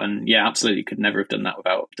start. And yeah, absolutely could never have done that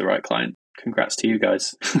without the right client. Congrats to you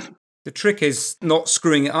guys. The trick is not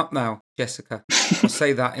screwing it up now, Jessica. I'll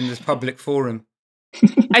say that in this public forum.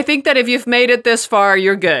 I think that if you've made it this far,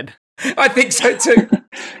 you're good. I think so too.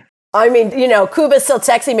 I mean, Kuba's still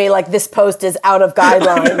texting me like this post is out of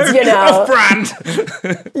guidelines, Off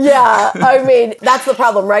brand. Yeah, I mean, that's the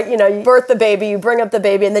problem, right? You birth the baby, you bring up the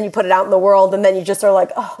baby, and then you put it out in the world, and then you just are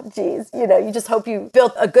like, oh, geez, you just hope you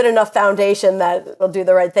built a good enough foundation that it'll do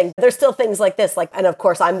the right thing. There's still things like this, and of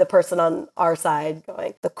course, I'm the person on our side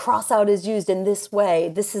going, the crossout is used in this way.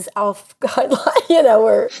 This is off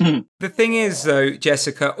guideline, The thing is, though,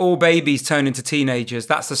 Jessica, all babies turn into teenagers.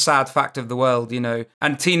 That's the sad fact of the world,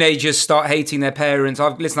 and teenagers start hating their parents.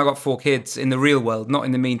 I've got 4 kids in the real world, not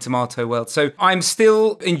in the mean tomato world. So I'm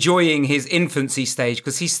still enjoying his infancy stage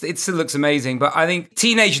because it still looks amazing. But I think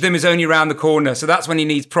teenagerdom is only around the corner. So that's when he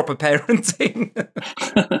needs proper parenting.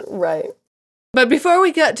 Right. But before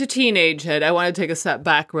we get to teenagehood, I want to take a step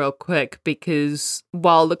back real quick because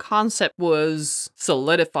while the concept was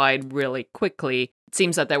solidified really quickly, it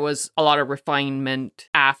seems that there was a lot of refinement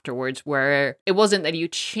afterwards where it wasn't that you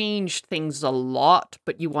changed things a lot,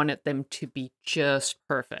 but you wanted them to be just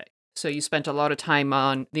perfect. So you spent a lot of time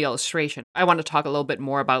on the illustration. I want to talk a little bit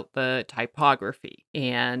more about the typography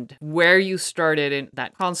and where you started in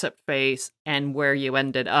that concept phase and where you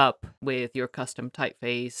ended up with your custom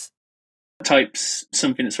typeface. Type's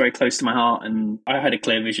something that's very close to my heart, and I had a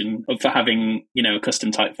clear vision for having, a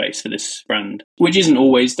custom typeface for this brand, which isn't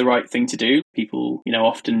always the right thing to do. People,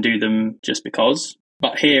 often do them just because.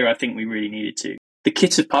 But here, I think we really needed to. The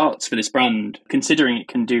kit of parts for this brand, considering it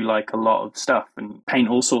can do like a lot of stuff and paint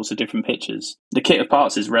all sorts of different pictures, the kit of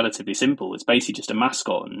parts is relatively simple. It's basically just a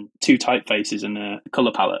mascot and 2 typefaces and a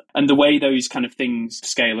colour palette. And the way those kind of things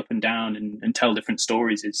scale up and down and tell different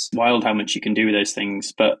stories is wild how much you can do with those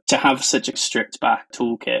things. But to have such a stripped back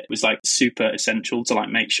toolkit was like super essential to like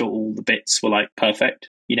make sure all the bits were like perfect.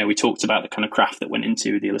 We talked about the kind of craft that went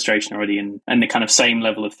into the illustration already and the kind of same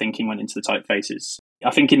level of thinking went into the typefaces. I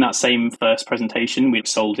think in that same first presentation, we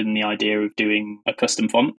sold in the idea of doing a custom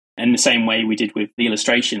font. And the same way we did with the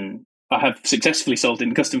illustration, I have successfully sold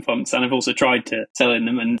in custom fonts, and I've also tried to sell in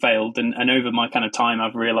them and failed. And over my kind of time,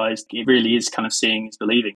 I've realized it really is kind of seeing is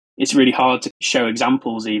believing. It's really hard to show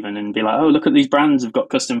examples even and be like, oh, look at these brands have got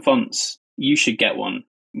custom fonts. You should get one.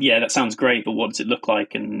 Yeah, that sounds great, but what does it look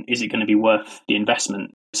like? And is it going to be worth the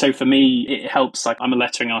investment? So for me, it helps. Like I'm a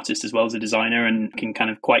lettering artist as well as a designer and can kind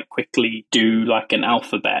of quite quickly do like an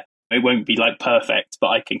alphabet. It won't be like perfect,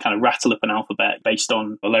 but I can kind of rattle up an alphabet based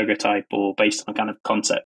on a logo type or based on a kind of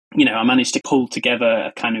concept. I managed to pull together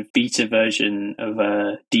a kind of beta version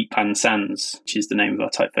of Deep Pan Sans, which is the name of our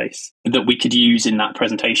typeface, that we could use in that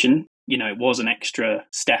presentation. It was an extra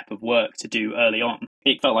step of work to do early on.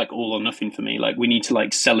 It felt like all or nothing for me. Like we need to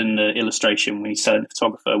like sell in the illustration, we need to sell in the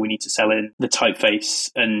photographer, we need to sell in the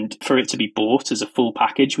typeface. And for it to be bought as a full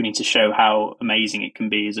package, we need to show how amazing it can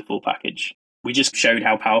be as a full package. We just showed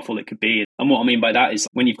how powerful it could be. And what I mean by that is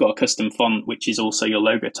when you've got a custom font, which is also your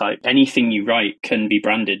logo type, anything you write can be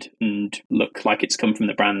branded and look like it's come from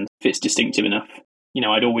the brand if it's distinctive enough.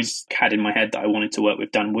 I'd always had in my head that I wanted to work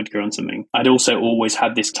with Dan Woodger on something. I'd also always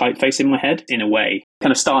had this typeface in my head, in a way.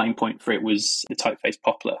 Kind of starting point for it was the typeface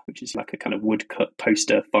Poplar, which is like a kind of woodcut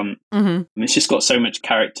poster font. Mm-hmm. It's just got so much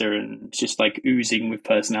character and it's just like oozing with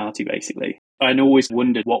personality, basically. I'd always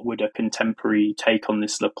wondered what would a contemporary take on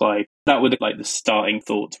this look like. That were like the starting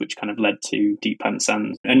thoughts, which kind of led to Deep Pan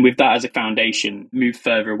Sans. And with that as a foundation, moved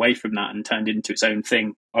further away from that and turned into its own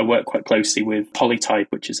thing. I work quite closely with Polytype,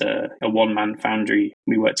 which is a one-man foundry.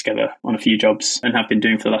 We work together on a few jobs and have been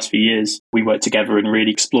doing for the last few years. We worked together and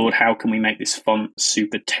really explored how can we make this font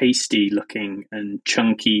super tasty looking and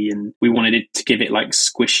chunky. And we wanted it to give it like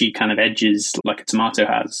squishy kind of edges like a tomato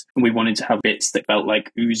has. And we wanted to have bits that felt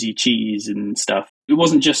like oozy cheese and stuff. It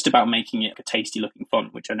wasn't just about making it a tasty looking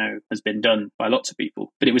font, which I know has been done by lots of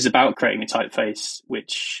people, but it was about creating a typeface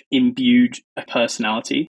which imbued a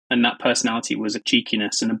personality. And that personality was a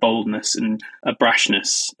cheekiness and a boldness and a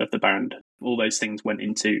brashness of the brand. All those things went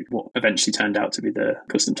into what eventually turned out to be the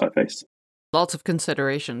custom typeface. Lots of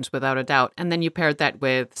considerations, without a doubt. And then you paired that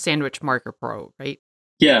with Sandwich Marker Pro, right?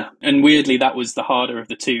 Yeah, and weirdly, that was the harder of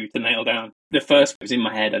the two to nail down. The first was in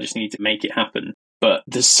my head, I just needed to make it happen. But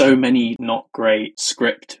there's so many not great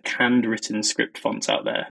handwritten script fonts out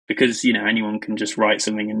there because, anyone can just write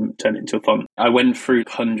something and turn it into a font. I went through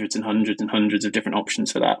hundreds and hundreds and hundreds of different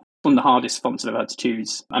options for that. One of the hardest fonts that I've had to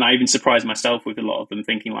choose. And I even surprised myself with a lot of them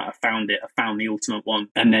thinking I found the ultimate one.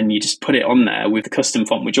 And then you just put it on there with the custom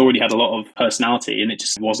font, which already had a lot of personality and it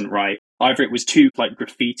just wasn't right. Either it was too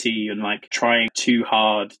graffiti and trying too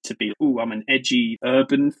hard to be, I'm an edgy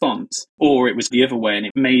urban font, or it was the other way and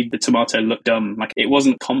it made the tomato look dumb. It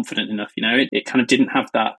wasn't confident enough, It kind of didn't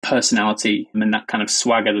have that personality and that kind of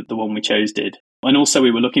swagger that the one we chose did. And also we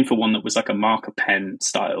were looking for one that was like a marker pen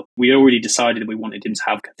style. We already decided that we wanted him to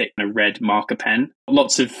have a red marker pen.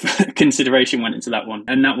 Lots of consideration went into that one.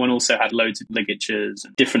 And that one also had loads of ligatures,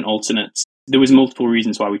 different alternates. There was multiple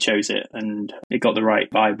reasons why we chose it, and it got the right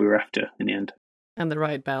vibe we were after in the end. And the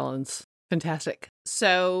right balance. Fantastic.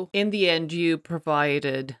 So in the end, you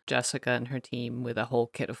provided Jessica and her team with a whole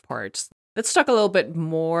kit of parts. Let's talk a little bit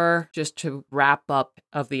more just to wrap up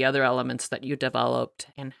of the other elements that you developed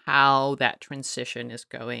and how that transition is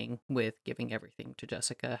going with giving everything to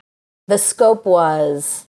Jessica. The scope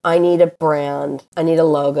was, I need a brand, I need a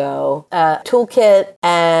logo, a toolkit,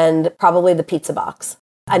 and probably the pizza box.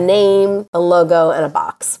 A name, a logo, and a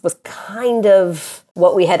box was kind of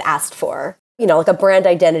what we had asked for. A brand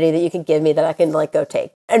identity that you can give me that I can go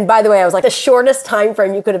take. And by the way, I was the shortest time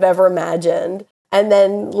frame you could have ever imagined. And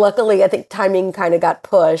then luckily, I think timing kind of got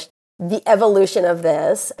pushed. The evolution of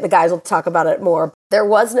this, the guys will talk about it more. There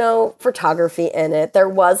was no photography in it. There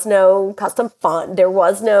was no custom font. There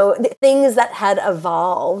was no things that had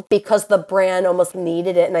evolved because the brand almost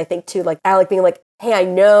needed it. And I think too, Alec being hey, I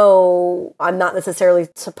know I'm not necessarily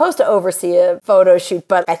supposed to oversee a photo shoot,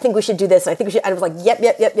 but I think we should do this. I think we should. I was yep.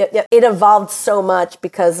 It evolved so much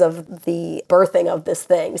because of the birthing of this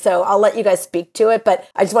thing. So I'll let you guys speak to it. But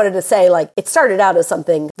I just wanted to say, it started out as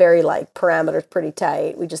something very parameters pretty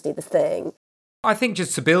tight. We just need this thing. I think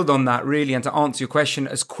just to build on that really and to answer your question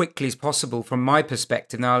as quickly as possible from my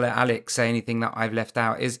perspective, now I'll let Alex say anything that I've left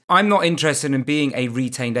out, is I'm not interested in being a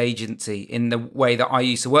retained agency in the way that I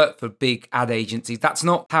used to work for big ad agencies. That's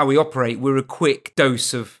not how we operate. We're a quick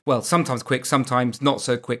dose of, sometimes quick, sometimes not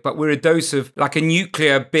so quick, but we're a dose of a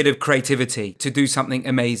nuclear bit of creativity to do something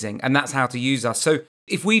amazing. And that's how to use us. So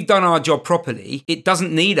if we've done our job properly, it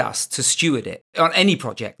doesn't need us to steward it on any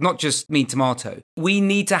project, not just Mean Tomato. We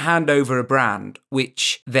need to hand over a brand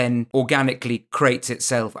which then organically creates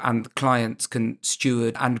itself and clients can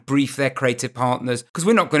steward and brief their creative partners because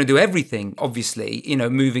we're not going to do everything, obviously,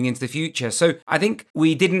 moving into the future. So I think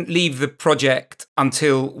we didn't leave the project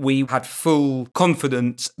until we had full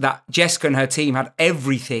confidence that Jessica and her team had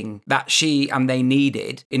everything that she and they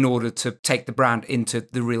needed in order to take the brand into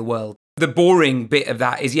the real world. The boring bit of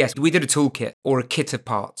that is, yes, we did a toolkit or a kit of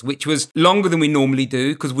parts, which was longer than we normally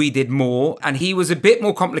do because we did more. And he was a bit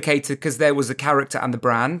more complicated because there was the character and the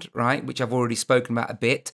brand, right, which I've already spoken about a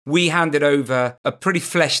bit. We handed over a pretty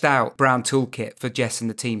fleshed out brand toolkit for Jess and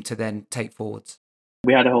the team to then take forwards.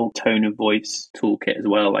 We had a whole tone of voice toolkit as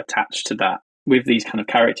well attached to that. With these kind of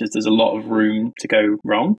characters, there's a lot of room to go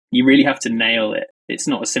wrong. You really have to nail it. It's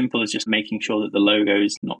not as simple as just making sure that the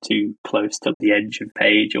logo's not too close to the edge of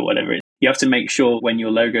page or whatever. You have to make sure when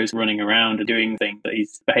your logo's running around and doing things that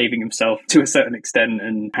he's behaving himself to a certain extent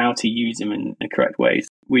and how to use him in the correct ways.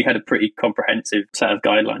 We had a pretty comprehensive set of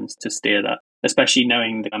guidelines to steer that, especially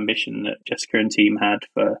knowing the ambition that Jessica and team had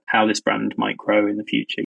for how this brand might grow in the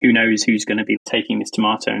future. Who knows who's going to be taking this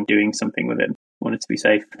tomato and doing something with it. Wanted to be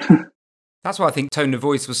safe. That's why I think tone of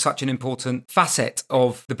voice was such an important facet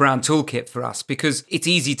of the brand toolkit for us, because it's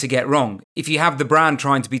easy to get wrong. If you have the brand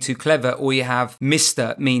trying to be too clever, or you have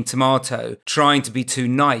Mr. Mean Tomato trying to be too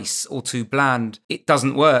nice or too bland, it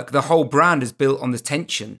doesn't work. The whole brand is built on the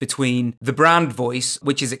tension between the brand voice,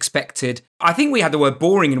 which is expected. I think we had the word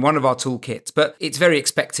boring in one of our toolkits, but it's very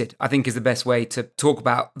expected, I think is the best way to talk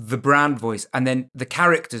about the brand voice. And then the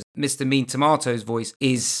characters, Mr. Mean Tomato's voice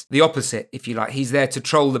is the opposite, if you like. He's there to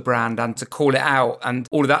troll the brand and to call it out and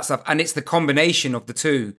all of that stuff. And it's the combination of the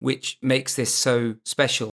two which makes this so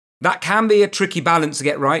special. That can be a tricky balance to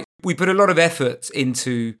get right. We put a lot of effort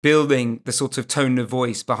into building the sort of tone of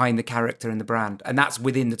voice behind the character and the brand, and that's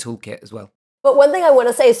within the toolkit as well. But one thing I want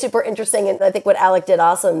to say is super interesting, and I think what Alec did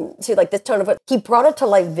awesome too, like this tone of it, he brought it to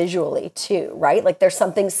life visually too, right? Like there's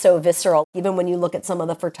something so visceral, even when you look at some of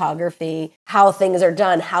the photography, how things are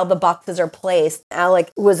done, how the boxes are placed.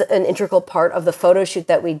 Alec was an integral part of the photo shoot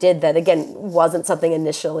that we did that, again, wasn't something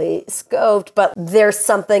initially scoped, but there's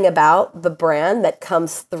something about the brand that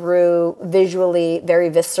comes through visually,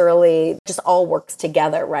 very viscerally, just all works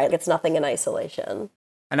together, right? It's nothing in isolation.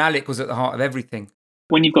 And Alec was at the heart of everything.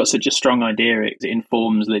 When you've got such a strong idea, it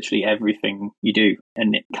informs literally everything you do,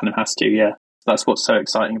 and it kind of has to, yeah. That's what's so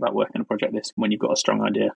exciting about working on a project like this. When you've got a strong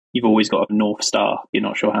idea, you've always got a North Star. You're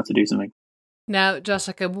not sure how to do something. Now,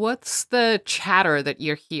 Jessica, what's the chatter that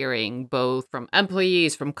you're hearing, both from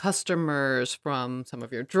employees, from customers, from some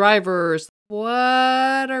of your drivers?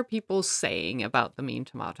 What are people saying about the Mean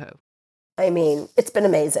Tomato? I mean, it's been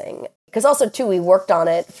amazing. Because also, too, we worked on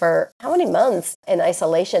it for how many months in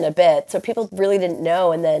isolation a bit. So people really didn't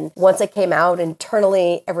know. And then once it came out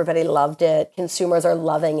internally, everybody loved it. Consumers are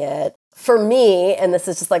loving it. For me, and this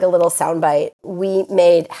is just like a little soundbite, we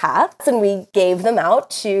made hats and we gave them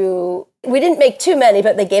out to, we didn't make too many,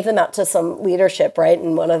 but they gave them out to some leadership, right?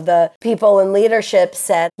 And one of the people in leadership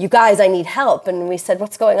said, "You guys, I need help." And we said,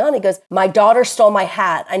 "What's going on?" He goes, "My daughter stole my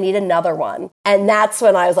hat. I need another one." And that's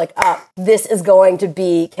when I was like, this is going to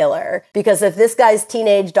be killer. Because if this guy's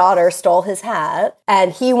teenage daughter stole his hat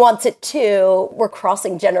and he wants it too, we're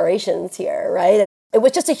crossing generations here, right? It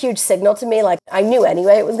was just a huge signal to me. Like, I knew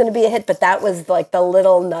anyway it was going to be a hit, but that was like the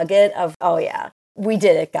little nugget of, oh yeah, we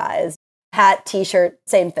did it, guys. Hat, t-shirt,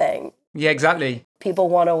 same thing. Yeah, exactly. People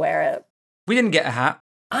want to wear it. We didn't get a hat.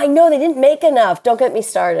 I know, they didn't make enough. Don't get me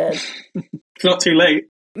started. It's not too late.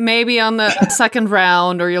 Maybe on the second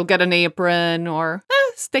round, or you'll get an apron or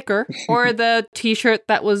a sticker or the t-shirt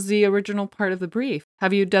that was the original part of the brief.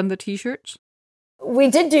 Have you done the t-shirts? We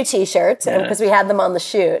did do t-shirts because we had them on the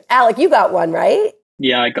shoot. Alec, you got one, right?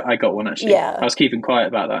 Yeah, I got one actually. Yeah. I was keeping quiet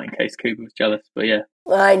about that in case Cooper was jealous, but yeah.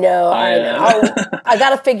 I know. I got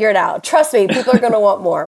to figure it out. Trust me, people are going to want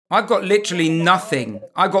more. I've got literally nothing.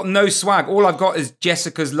 I've got no swag. All I've got is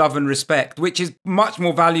Jessica's love and respect, which is much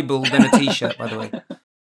more valuable than a t-shirt, by the way.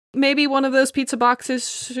 Maybe one of those pizza boxes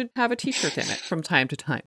should have a t-shirt in it from time to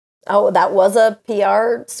time. Oh, that was a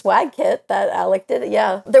PR swag kit that Alec did.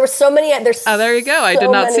 Yeah. There were so many. There you go. I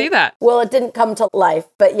did not see that. Well, it didn't come to life.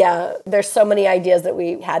 But yeah, there's so many ideas that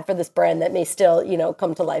we had for this brand that may still,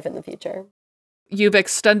 come to life in the future. You've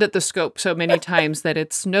extended the scope so many times that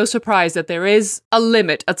it's no surprise that there is a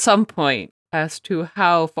limit at some point as to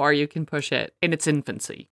how far you can push it in its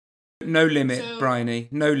infancy. No limit, Bryony.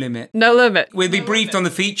 No limit. No limit. We'll be briefed on the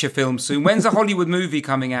feature film soon. When's a Hollywood movie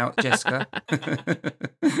coming out, Jessica?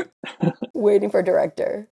 Waiting for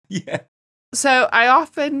director. Yeah. So I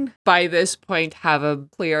often, by this point, have a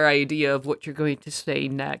clear idea of what you're going to say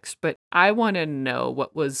next, but I want to know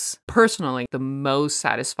what was personally the most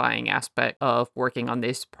satisfying aspect of working on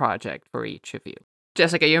this project for each of you.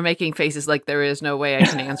 Jessica, you're making faces like there is no way I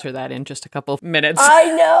can answer that in just a couple of minutes.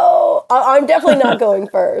 I know. I'm definitely not going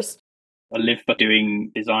first. I live for doing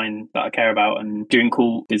design that I care about, and doing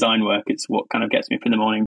cool design work. It's what kind of gets me up in the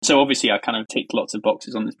morning. So obviously I kind of ticked lots of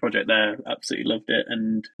boxes on this project there. Absolutely loved it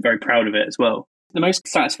and very proud of it as well. The most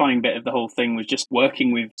satisfying bit of the whole thing was just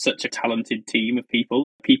working with such a talented team of people.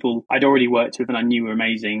 People I'd already worked with and I knew were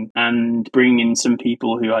amazing, and bringing in some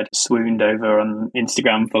people who I'd swooned over on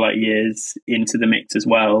Instagram for like years into the mix as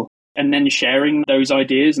well. And then sharing those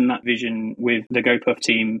ideas and that vision with the GoPuff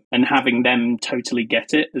team and having them totally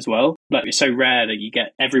get it as well. Like, it's so rare that you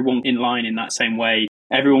get everyone in line in that same way.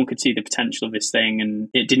 Everyone could see the potential of this thing, and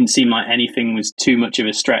it didn't seem like anything was too much of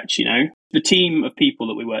a stretch, The team of people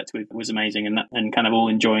that we worked with was amazing, and kind of all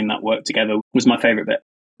enjoying that work together was my favourite bit.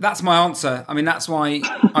 That's my answer. I mean, that's why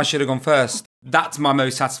I should have gone first. That's my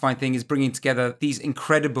most satisfying thing, is bringing together these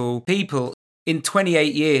incredible people. In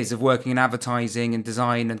 28 years of working in advertising and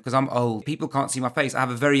design, and because I'm old, people can't see my face. I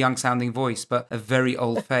have a very young sounding voice, but a very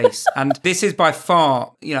old face. And this is by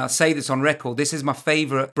far, I say this on record, this is my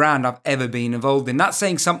favourite brand I've ever been involved in. That's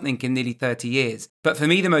saying something in nearly 30 years. But for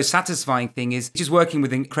me, the most satisfying thing is just working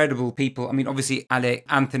with incredible people. I mean, obviously, Alec,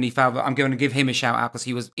 Anthony Falva, I'm going to give him a shout out because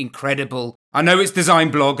he was incredible. I know it's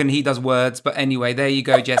Design Blog and he does words, but anyway, there you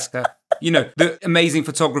go, Jessica. The amazing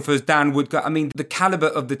photographers, Dan Woodcock. I mean, the caliber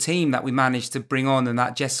of the team that we managed to bring on and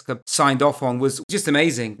that Jessica signed off on was just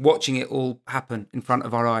amazing, watching it all happen in front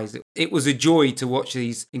of our eyes. It was a joy to watch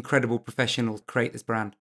these incredible professionals create this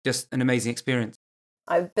brand. Just an amazing experience.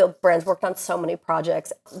 I've built brands, worked on so many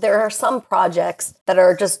projects. There are some projects that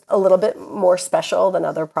are just a little bit more special than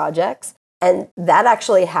other projects. And that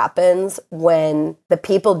actually happens when the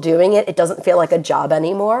people doing it doesn't feel like a job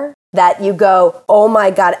anymore. that you go, oh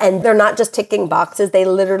my God. And they're not just ticking boxes. They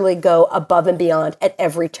literally go above and beyond at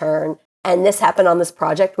every turn. And this happened on this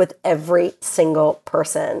project with every single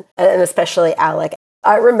person, and especially Alec.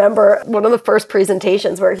 I remember one of the first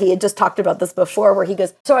presentations where he had just talked about this before, where he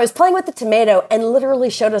goes, so I was playing with the tomato and literally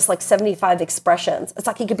showed us like 75 expressions. It's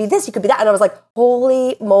like, he could be this, he could be that. And I was like,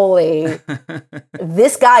 holy moly,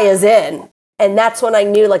 this guy is in. And that's when I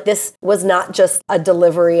knew like this was not just a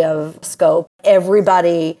delivery of scope.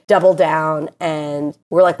 Everybody doubled down and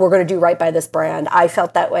we're like, we're going to do right by this brand. I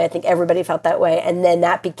felt that way. I think everybody felt that way. And then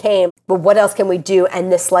that became, but what else can we do?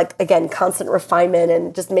 And this like, again, constant refinement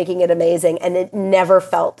and just making it amazing. And it never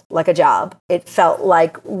felt like a job. It felt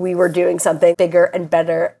like we were doing something bigger and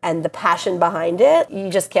better. And the passion behind it,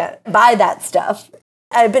 you just can't buy that stuff.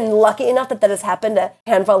 I've been lucky enough that has happened a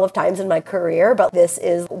handful of times in my career, but this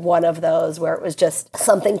is one of those where it was just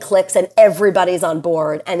something clicks and everybody's on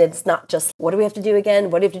board. And it's not just, what do we have to do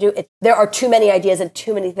again? What do we have to do? There are too many ideas and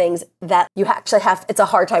too many things that you actually have. It's a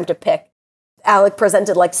hard time to pick. Alec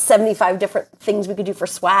presented like 75 different things we could do for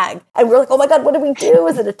swag. And we're like, oh my God, what do we do?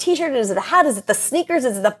 Is it a t-shirt? Is it a hat? Is it the sneakers?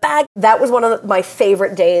 Is it the bag? That was one of my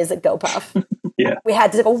favorite days at GoPuff. Yeah. We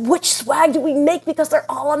had to go, which swag do we make? Because they're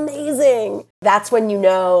all amazing. That's when you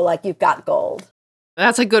know, like, you've got gold.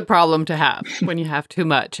 That's a good problem to have when you have too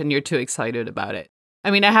much and you're too excited about it. I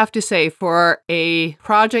mean, I have to say, for a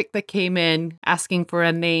project that came in asking for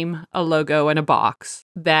a name, a logo, and a box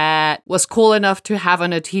that was cool enough to have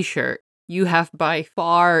on a t-shirt, you have by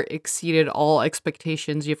far exceeded all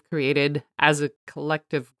expectations you've created as a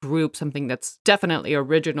collective group, something that's definitely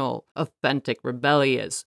original, authentic,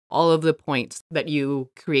 rebellious. All of the points that you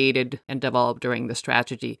created and developed during the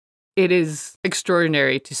strategy. It is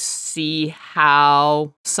extraordinary to see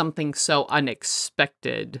how something so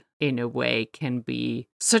unexpected in a way can be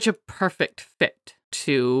such a perfect fit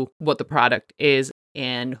to what the product is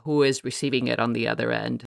and who is receiving it on the other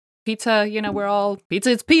end. Pizza, pizza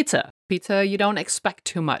is pizza. Pizza, you don't expect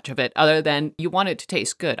too much of it other than you want it to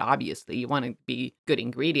taste good, obviously. You want it to be good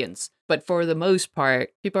ingredients. But for the most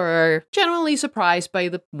part, people are generally surprised by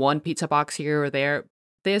the one pizza box here or there.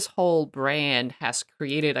 This whole brand has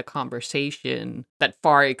created a conversation that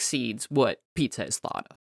far exceeds what pizza is thought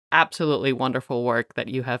of. Absolutely wonderful work that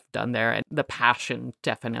you have done there, and the passion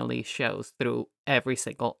definitely shows through every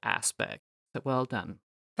single aspect. So well done.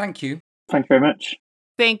 Thank you. Thank you very much.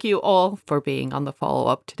 Thank you all for being on the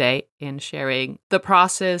follow-up today and sharing the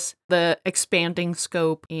process, the expanding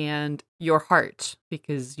scope, and your heart,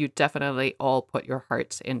 because you definitely all put your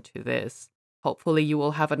hearts into this. Hopefully you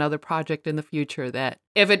will have another project in the future that,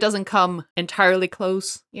 if it doesn't come entirely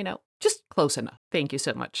close, just close enough. Thank you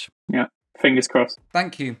so much. Yeah, fingers crossed.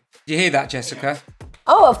 Thank you. Did you hear that, Jessica?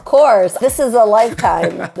 Oh, of course. This is a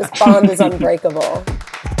lifetime. This bond is unbreakable.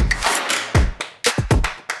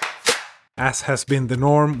 As has been the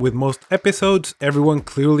norm with most episodes, everyone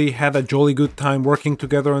clearly had a jolly good time working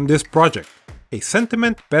together on this project. A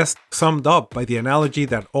sentiment best summed up by the analogy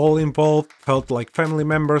that all involved felt like family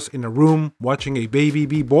members in a room watching a baby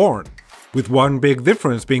be born. With one big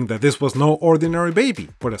difference being that this was no ordinary baby,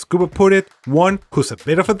 but as Kuba put it, one who's a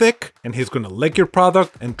bit of a dick and he's gonna lick your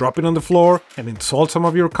product and drop it on the floor and insult some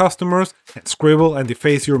of your customers and scribble and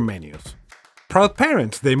deface your menus. Proud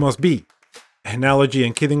parents they must be. Analogy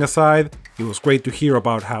and kidding aside, it was great to hear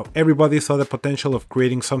about how everybody saw the potential of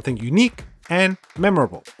creating something unique and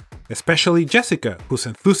memorable. Especially Jessica, whose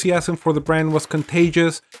enthusiasm for the brand was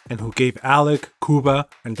contagious and who gave Alec, Kuba,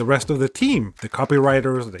 and the rest of the team, the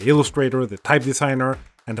copywriters, the illustrator, the type designer,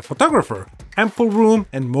 and the photographer, ample room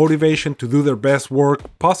and motivation to do their best work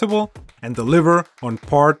possible and deliver on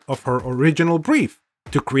part of her original brief,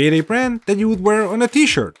 to create a brand that you would wear on a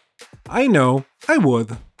t-shirt. I know, I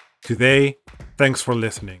would. Today, thanks for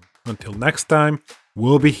listening. Until next time,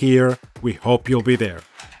 we'll be here. We hope you'll be there.